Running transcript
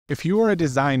If you are a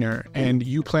designer and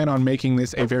you plan on making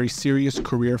this a very serious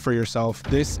career for yourself,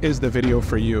 this is the video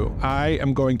for you. I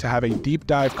am going to have a deep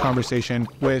dive conversation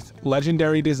with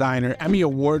legendary designer, Emmy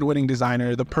award-winning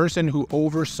designer, the person who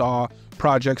oversaw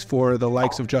projects for the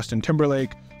likes of Justin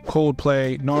Timberlake,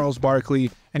 Coldplay, Gnarls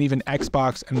Barkley, and even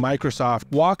Xbox and Microsoft.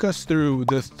 Walk us through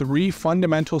the 3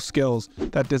 fundamental skills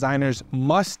that designers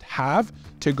must have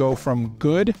to go from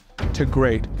good to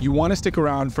great. You want to stick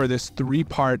around for this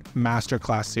 3-part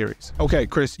masterclass series. Okay,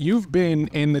 Chris, you've been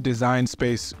in the design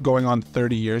space going on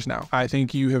 30 years now. I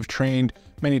think you have trained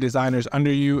many designers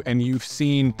under you, and you've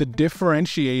seen the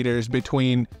differentiators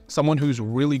between someone who's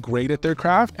really great at their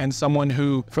craft and someone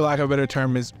who, for lack of a better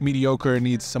term, is mediocre and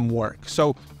needs some work.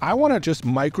 So I want to just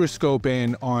microscope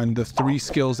in on the 3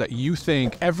 skills that you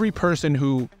think every person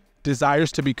who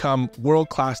desires to become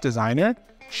world-class designer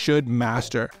should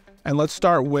master. And let's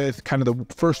start with kind of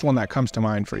the first one that comes to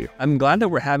mind for you. I'm glad that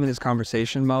we're having this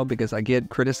conversation, Mo, because I get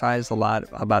criticized a lot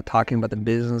about talking about the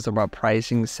business, about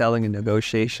pricing, selling, and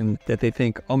negotiation, that they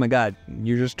think, oh my God,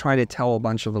 you're just trying to tell a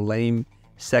bunch of lame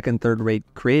second, third-rate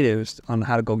creatives on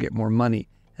how to go get more money.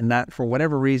 And that, for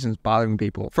whatever reason, is bothering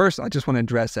people. First, I just want to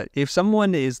address that. If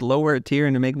someone is lower tier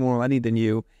and to make more money than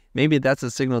you, maybe that's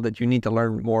a signal that you need to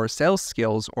learn more sales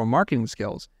skills or marketing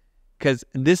skills. Because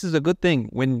this is a good thing.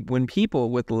 When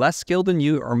people with less skill than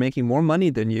you are making more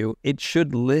money than you, it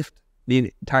should lift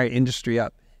the entire industry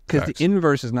up. Because the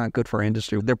inverse is not good for our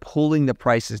industry. They're pulling the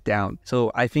prices down.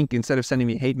 So I think instead of sending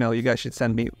me hate mail, you guys should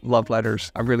send me love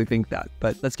letters. I really think that.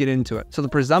 But let's get into it. So the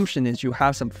presumption is you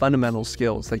have some fundamental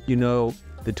skills, like you know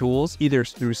the tools, either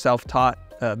through self-taught,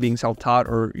 being self-taught,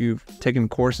 or you've taken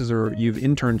courses or you've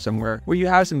interned somewhere where you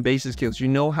have some basic skills. You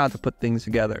know how to put things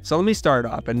together. So let me start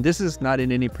off, and this is not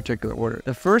in any particular order.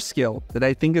 The first skill that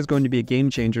I think is going to be a game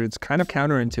changer, it's kind of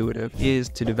counterintuitive, is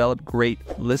to develop great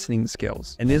listening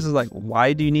skills. And this is like,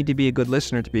 why do you need to be a good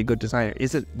listener to be a good designer?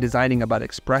 Is it designing about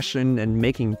expression and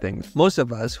making things? Most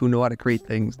of us who know how to create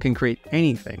things can create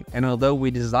anything. And although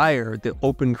we desire the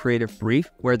open creative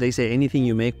brief where they say anything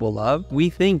you make we'll love,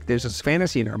 we think there's this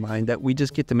fantasy in our mind that we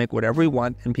just get to make whatever we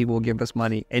want and people will give us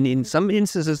money. And in some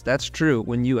instances, that's true.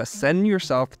 When you ascend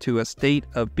yourself to a state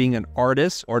of being an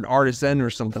artist or an artisan or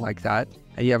something like that,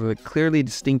 and you have a clearly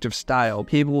distinctive style,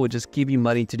 people will just give you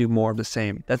money to do more of the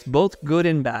same. That's both good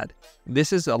and bad.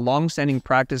 This is a long-standing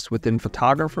practice within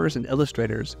photographers and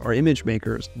illustrators or image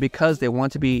makers because they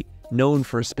want to be known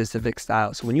for a specific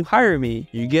style. So when you hire me,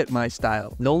 you get my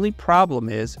style. The only problem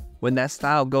is when that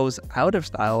style goes out of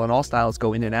style, and all styles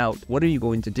go in and out, what are you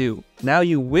going to do? Now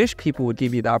you wish people would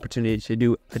give you the opportunity to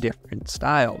do a different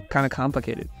style. Kind of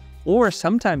complicated. Or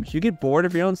sometimes you get bored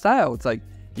of your own style. It's like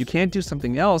you can't do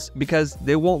something else because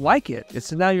they won't like it.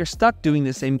 So now you're stuck doing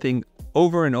the same thing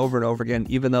over and over and over again,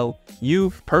 even though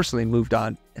you've personally moved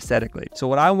on aesthetically. So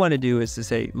what I want to do is to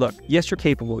say, look, yes, you're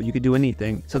capable. You could do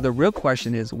anything. So the real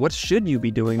question is, what should you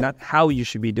be doing, not how you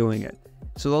should be doing it.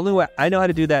 So the only way I know how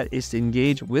to do that is to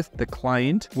engage with the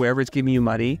client, wherever it's giving you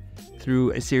money,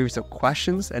 through a series of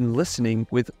questions and listening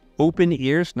with open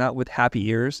ears, not with happy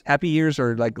ears. Happy ears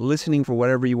are like listening for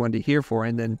whatever you want to hear for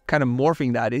and then kind of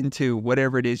morphing that into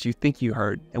whatever it is you think you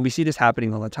heard. And we see this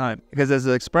happening all the time because as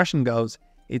the expression goes,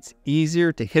 it's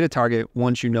easier to hit a target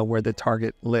once you know where the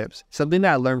target lives. Something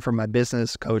that I learned from my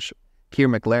business coach, Pierre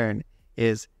McLaren,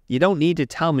 is you don't need to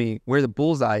tell me where the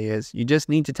bullseye is. You just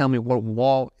need to tell me what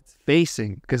wall it's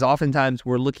facing, because oftentimes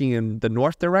we're looking in the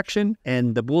north direction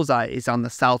and the bullseye is on the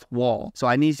south wall. So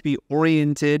I need to be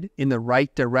oriented in the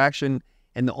right direction.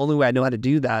 And the only way I know how to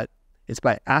do that is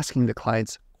by asking the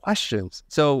clients questions.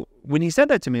 So when he said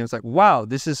that to me, I was like, wow,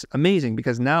 this is amazing,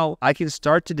 because now I can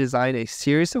start to design a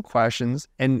series of questions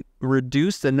and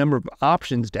reduce the number of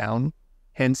options down,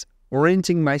 hence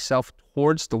orienting myself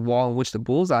towards the wall in which the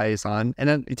bullseye is on. And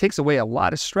then it takes away a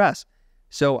lot of stress.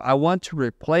 So I want to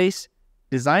replace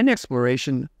design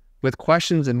exploration with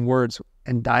questions and words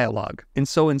and dialogue. And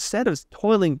so instead of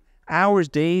toiling hours,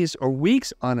 days, or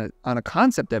weeks on a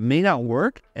concept that may not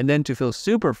work, and then to feel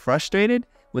super frustrated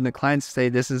when the clients say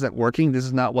this isn't working, this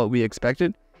is not what we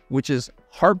expected, which is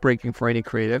heartbreaking for any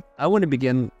creative, I want to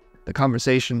begin the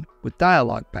conversation with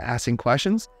dialogue by asking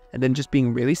questions and then just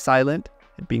being really silent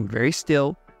and being very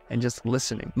still and just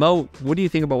listening. Mo, what do you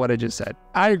think about what I just said?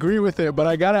 I agree with it, but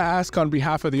I gotta ask on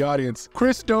behalf of the audience,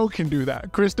 Chris Do can do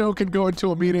that. Chris Do can go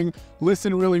into a meeting,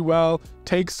 listen really well,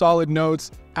 take solid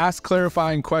notes, ask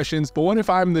clarifying questions. But what if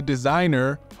I'm the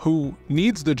designer who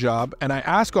needs the job and I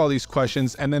ask all these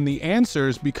questions and then the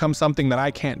answers become something that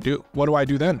I can't do? What do I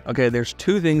do then? Okay, there's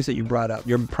two things that you brought up.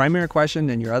 Your primary question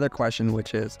and your other question,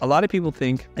 which is a lot of people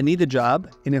think I need the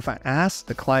job. And if I ask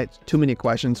the client too many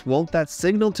questions, won't that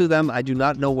signal to them I do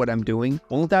not know what I'm doing?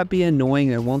 Won't that be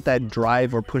annoying and won't that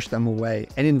drive or push them away?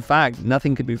 And in fact,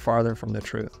 nothing could be farther from the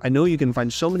truth. I know you can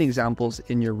find so many examples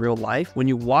in your real life when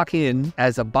you walk in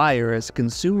as a buyer, as a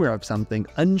consumer of something,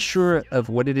 unsure of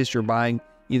what it is you're buying,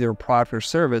 either a product or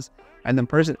service, and the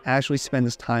person actually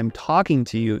spends time talking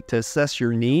to you to assess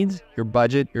your needs, your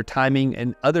budget, your timing,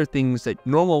 and other things that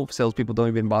normal salespeople don't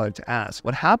even bother to ask.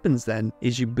 What happens then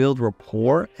is you build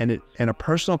rapport and a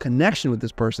personal connection with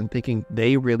this person, thinking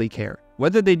they really care.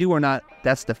 Whether they do or not,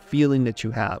 that's the feeling that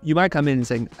you have. You might come in and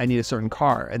say, I need a certain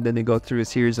car. And then they go through a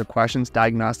series of questions,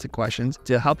 diagnostic questions,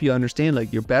 to help you understand,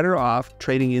 like, you're better off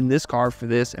trading in this car for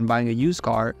this and buying a used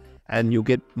car, and you'll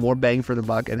get more bang for the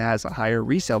buck and has a higher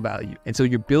resale value. And so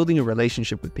you're building a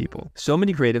relationship with people. So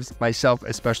many creatives, myself,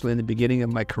 especially in the beginning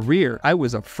of my career, I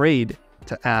was afraid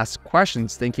to ask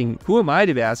questions, thinking, who am I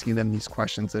to be asking them these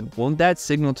questions? And won't that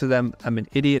signal to them I'm an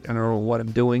idiot and I don't know what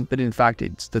I'm doing? But in fact,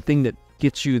 it's the thing that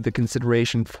gets you the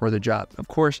consideration for the job. Of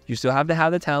course, you still have to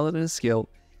have the talent and the skill.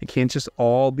 It can't just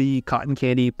all be cotton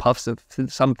candy puffs of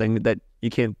something that you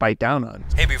can't bite down on.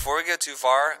 Hey, before we go too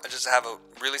far, I just have a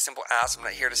really simple ask. I'm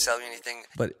not here to sell you anything,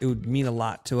 but it would mean a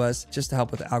lot to us just to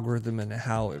help with the algorithm and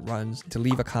how it runs. To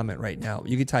leave a comment right now,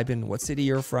 you can type in what city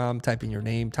you're from, type in your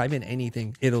name, type in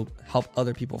anything. It'll help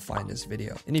other people find this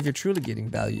video. And if you're truly getting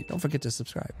value, don't forget to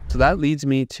subscribe. So that leads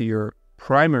me to your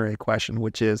primary question,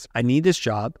 which is, I need this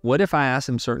job. What if I ask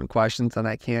him certain questions and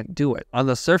I can't do it? On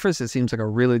the surface, it seems like a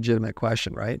really legitimate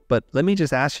question, right? But let me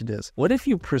just ask you this. What if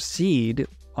you proceed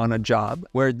on a job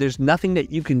where there's nothing that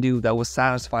you can do that will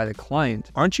satisfy the client?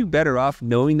 Aren't you better off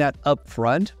knowing that up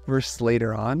front versus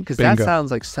later on? Because that sounds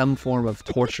like some form of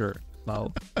torture.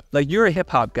 Mo. Like, you're a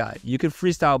hip hop guy. You can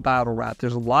freestyle battle rap.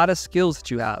 There's a lot of skills that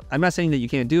you have. I'm not saying that you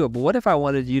can't do it, but what if I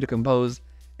wanted you to compose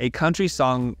a country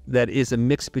song that is a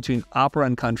mix between opera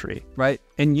and country, right?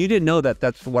 And you didn't know that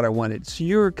that's what I wanted. So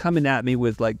you're coming at me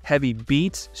with like heavy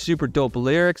beats, super dope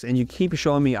lyrics, and you keep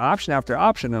showing me option after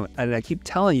option. And I keep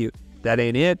telling you, that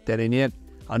ain't it, that ain't it.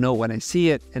 I'll know when I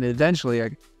see it. And eventually,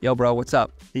 like, yo, bro, what's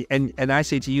up? And I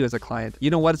say to you as a client,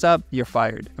 you know what's up? You're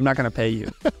fired. I'm not going to pay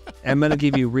you. I'm going to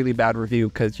give you a really bad review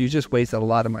because you just wasted a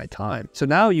lot of my time. So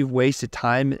now you've wasted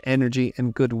time, energy,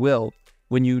 and goodwill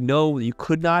when you know you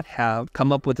could not have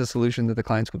come up with a solution that the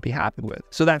clients would be happy with.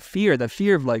 So that fear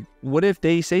of like, what if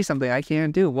they say something I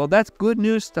can't do? Well, that's good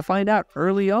news to find out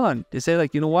early on. To say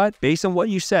like, you know what? Based on what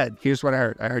you said, here's what I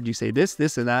heard. I heard you say this,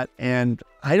 this, and that, and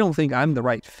I don't think I'm the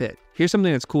right fit. Here's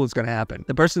something that's cool that's going to happen.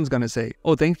 The person's going to say,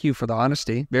 oh, thank you for the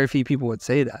honesty. Very few people would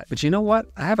say that. But you know what?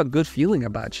 I have a good feeling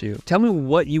about you. Tell me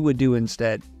what you would do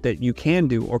instead that you can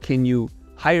do, or can you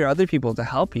hire other people to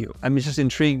help you? I'm just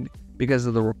intrigued because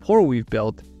of the rapport we've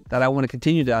built, that I want to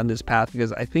continue down this path,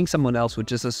 because I think someone else would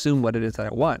just assume what it is that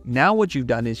I want. Now what you've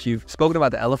done is you've spoken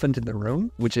about the elephant in the room,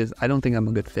 which is, I don't think I'm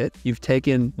a good fit. You've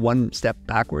taken one step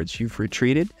backwards, you've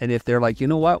retreated. And if they're like, you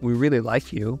know what, we really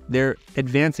like you, they're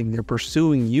advancing, they're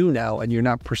pursuing you now, and you're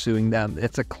not pursuing them.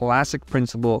 It's a classic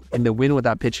principle in the Win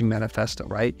Without Pitching manifesto,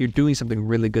 right? You're doing something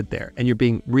really good there, and you're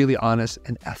being really honest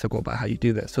and ethical about how you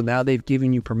do this. So now they've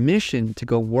given you permission to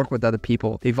go work with other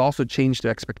people. They've also changed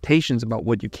their expectations about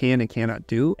what you can and cannot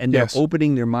do. And they're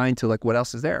opening their mind to like, what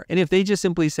else is there? And if they just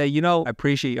simply say, you know, I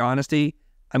appreciate your honesty,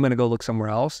 I'm going to go look somewhere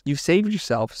else, you've saved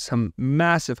yourself some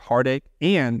massive heartache,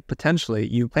 and potentially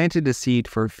you planted a seed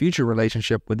for a future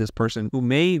relationship with this person who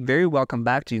may very well come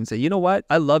back to you and say, you know what?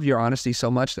 I love your honesty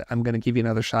so much that I'm going to give you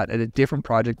another shot at a different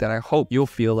project that I hope you'll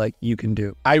feel like you can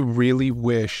do. I really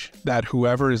wish that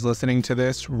whoever is listening to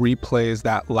this replays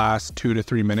that last 2 to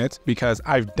 3 minutes, because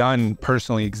I've done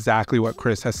personally exactly what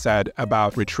Chris has said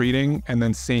about retreating and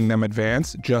then seeing them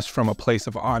advance just from a place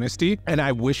of honesty. And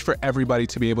I wish for everybody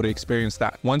to be able to experience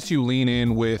that. Once you lean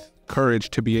in with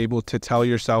courage to be able to tell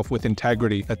yourself with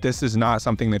integrity that this is not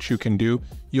something that you can do,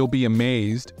 you'll be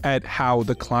amazed at how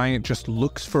the client just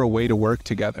looks for a way to work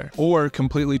together or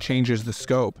completely changes the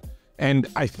scope. And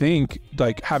I think,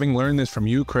 like, having learned this from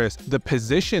you, Chris, the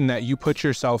position that you put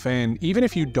yourself in, even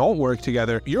if you don't work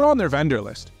together, you're on their vendor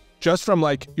list. just from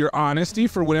like your honesty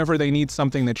for whenever they need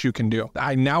something that you can do.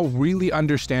 I now really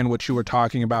understand what you were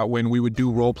talking about when we would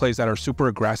do role plays that are super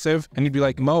aggressive. And you'd be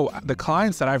like, Mo, the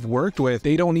clients that I've worked with,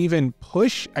 they don't even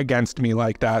push against me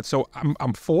like that. So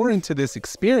I'm foreign to this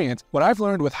experience. What I've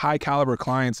learned with high caliber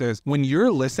clients is when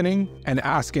you're listening and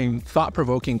asking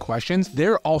thought-provoking questions,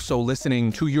 they're also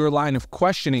listening to your line of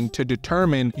questioning to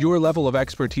determine your level of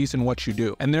expertise in what you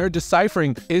do. And they're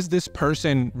deciphering, is this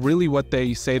person really what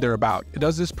they say they're about?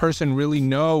 Does this person really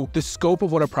know the scope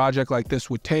of what a project like this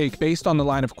would take based on the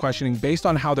line of questioning, based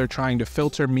on how they're trying to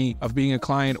filter me of being a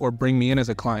client or bring me in as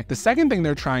a client? The second thing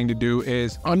they're trying to do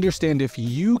is understand if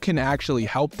you can actually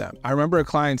help them. I remember a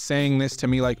client saying this to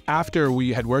me, like after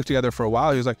we had worked together for a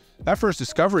while, he was like, that first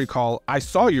discovery call, I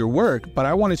saw your work, but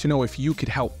I wanted to know if you could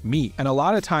help me. And a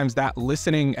lot of times that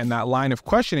listening and that line of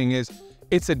questioning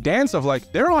it's a dance of like,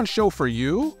 they're on show for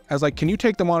you as like, can you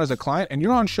take them on as a client? And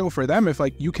you're on show for them if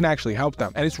like you can actually help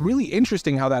them. And it's really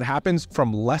interesting how that happens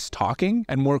from less talking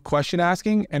and more question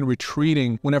asking and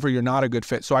retreating whenever you're not a good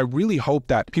fit. So I really hope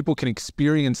that people can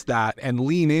experience that and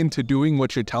lean into doing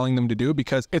what you're telling them to do,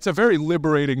 because it's a very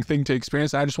liberating thing to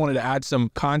experience. I just wanted to add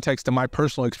some context to my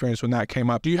personal experience when that came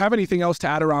up. Do you have anything else to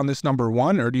add around this number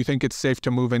one, or do you think it's safe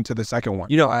to move into the second one?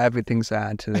 You know, I have things to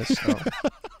add to this. So.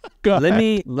 Let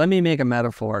me make a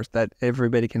metaphor that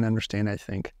everybody can understand, I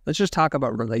think. Let's just talk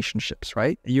about relationships,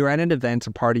 right? You're at an event,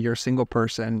 a party, you're a single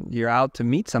person, you're out to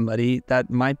meet somebody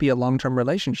that might be a long-term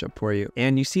relationship for you,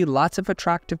 and you see lots of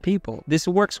attractive people. This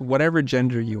works whatever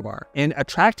gender you are. And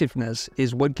attractiveness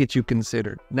is what gets you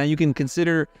considered. Now you can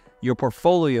consider your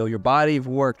portfolio, your body of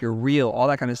work, your reel, all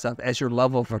that kind of stuff as your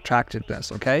level of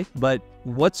attractiveness, okay? But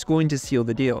what's going to seal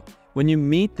the deal? When you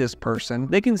meet this person,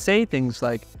 they can say things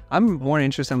like, I'm more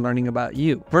interested in learning about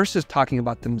you, versus talking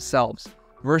about themselves,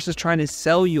 versus trying to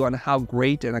sell you on how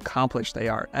great and accomplished they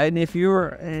are. And if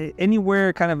you're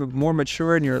anywhere kind of more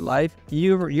mature in your life,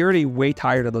 you're already way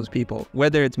tired of those people,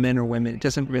 whether it's men or women. It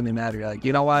doesn't really matter. You're like,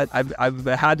 you know what? I've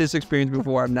had this experience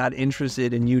before. I'm not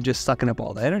interested in you just sucking up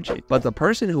all the energy. But the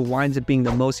person who winds up being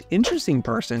the most interesting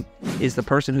person is the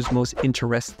person who's most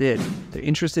interested. They're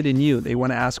interested in you. They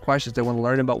want to ask questions. They want to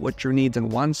learn about what your needs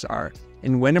and wants are.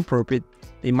 And when appropriate,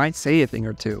 they might say a thing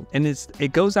or two. And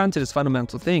it goes down to this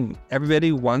fundamental thing.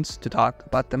 Everybody wants to talk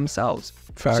about themselves.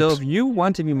 Facts. So if you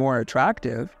want to be more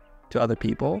attractive to other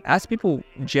people, ask people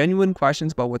genuine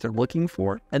questions about what they're looking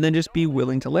for, and then just be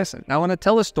willing to listen. Now I want to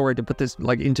tell a story to put this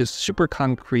like into super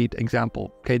concrete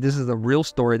example. Okay, this is a real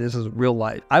story. This is real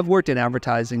life. I've worked in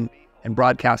advertising and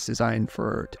broadcast design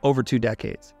for over 2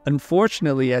 decades.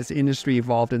 Unfortunately, as the industry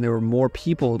evolved and there were more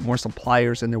people, more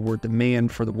suppliers, and there were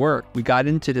demand for the work, we got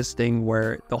into this thing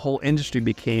where the whole industry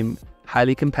became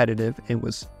highly competitive and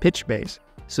was pitch-based.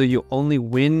 So you only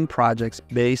win projects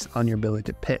based on your ability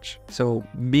to pitch. So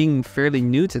being fairly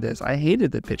new to this, I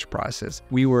hated the pitch process.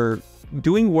 We were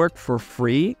doing work for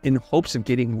free in hopes of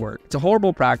getting work. It's a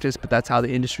horrible practice, but that's how the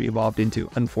industry evolved into,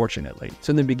 unfortunately.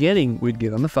 So in the beginning, we'd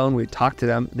get on the phone, we'd talk to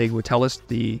them, they would tell us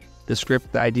the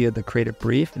script, the idea, the creative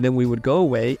brief, and then we would go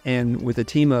away, and with a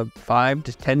team of 5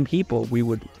 to 10 people, we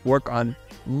would work on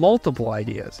multiple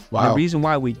ideas. Wow. And the reason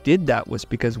why we did that was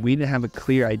because we didn't have a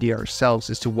clear idea ourselves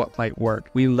as to what might work.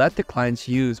 We let the clients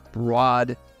use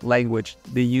broad language.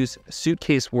 They use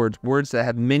suitcase words that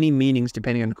have many meanings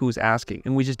depending on who's asking.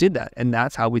 And we just did that. And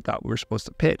that's how we thought we were supposed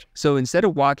to pitch. So instead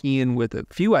of walking in with a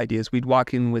few ideas, we'd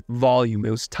walk in with volume.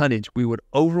 It was tonnage. We would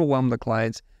overwhelm the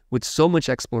clients with so much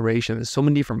exploration and so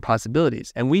many different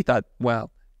possibilities. And we thought,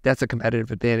 well, that's a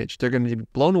competitive advantage. They're going to be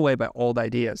blown away by old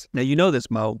ideas. Now, you know this,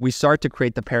 Mo. We start to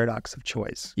create the paradox of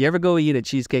choice. You ever go eat at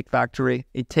Cheesecake Factory?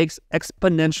 It takes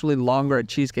exponentially longer at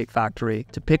Cheesecake Factory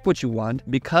to pick what you want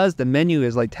because the menu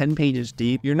is like 10 pages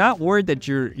deep. You're not worried that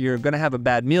you're going to have a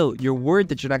bad meal. You're worried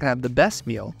that you're not going to have the best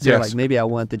meal. So you're like, maybe I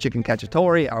want the chicken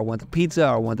cacciatore, or I want the pizza,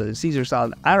 or I want the Caesar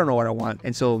salad. I don't know what I want.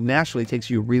 And so naturally, it takes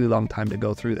you a really long time to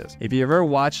go through this. If you ever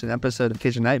watched an episode of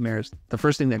Kitchen Nightmares, the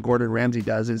first thing that Gordon Ramsay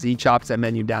does is he chops that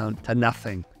menu down to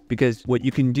nothing, because what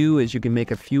you can do is you can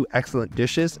make a few excellent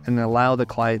dishes and allow the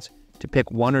clients to pick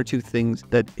 1 or 2 things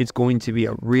that it's going to be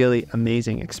a really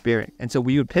amazing experience. And so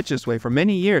we would pitch this way for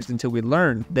many years until we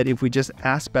learned that if we just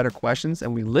ask better questions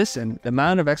and we listen, the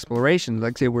amount of exploration,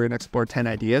 like say we're going to explore 10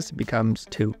 ideas, becomes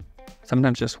 2,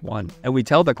 sometimes just 1. And we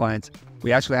tell the clients,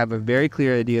 we actually have a very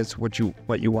clear idea as to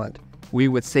what you want. We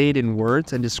would say it in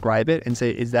words and describe it and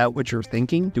say, is that what you're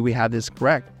thinking? Do we have this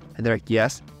correct? And they're like,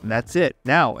 yes, and that's it.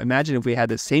 Now, imagine if we had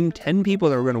the same 10 people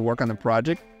that were going to work on the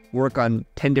project, work on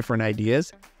 10 different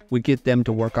ideas, we get them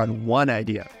to work on 1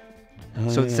 idea.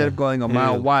 So instead of going a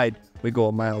mile wide, we go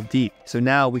a mile deep. So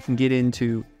now we can get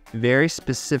into very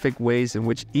specific ways in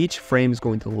which each frame is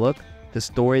going to look, the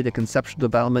story, the conceptual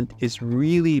development is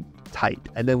really tight.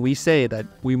 And then we say that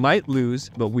we might lose,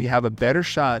 but we have a better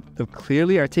shot of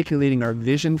clearly articulating our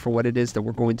vision for what it is that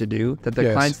we're going to do, that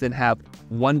the clients then have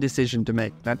one decision to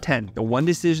make, not 10. The one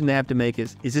decision they have to make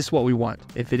is this what we want?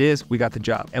 If it is, we got the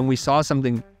job. And we saw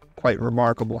something quite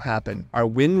remarkable happen. Our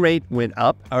win rate went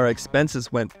up, our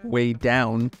expenses went way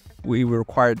down. We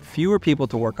required fewer people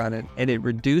to work on it, and it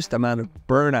reduced the amount of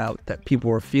burnout that people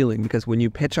were feeling, because when you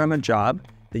pitch on a job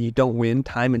that you don't win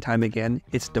time and time again,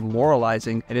 it's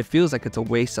demoralizing, and it feels like it's a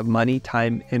waste of money,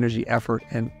 time, energy, effort,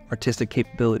 and artistic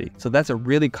capability. So that's a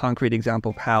really concrete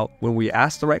example of how when we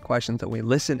ask the right questions and we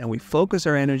listen and we focus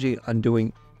our energy on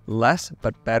doing less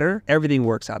but better, everything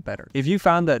works out better. If you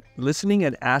found that listening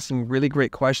and asking really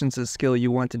great questions is a skill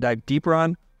you want to dive deeper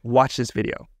on, watch this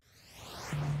video.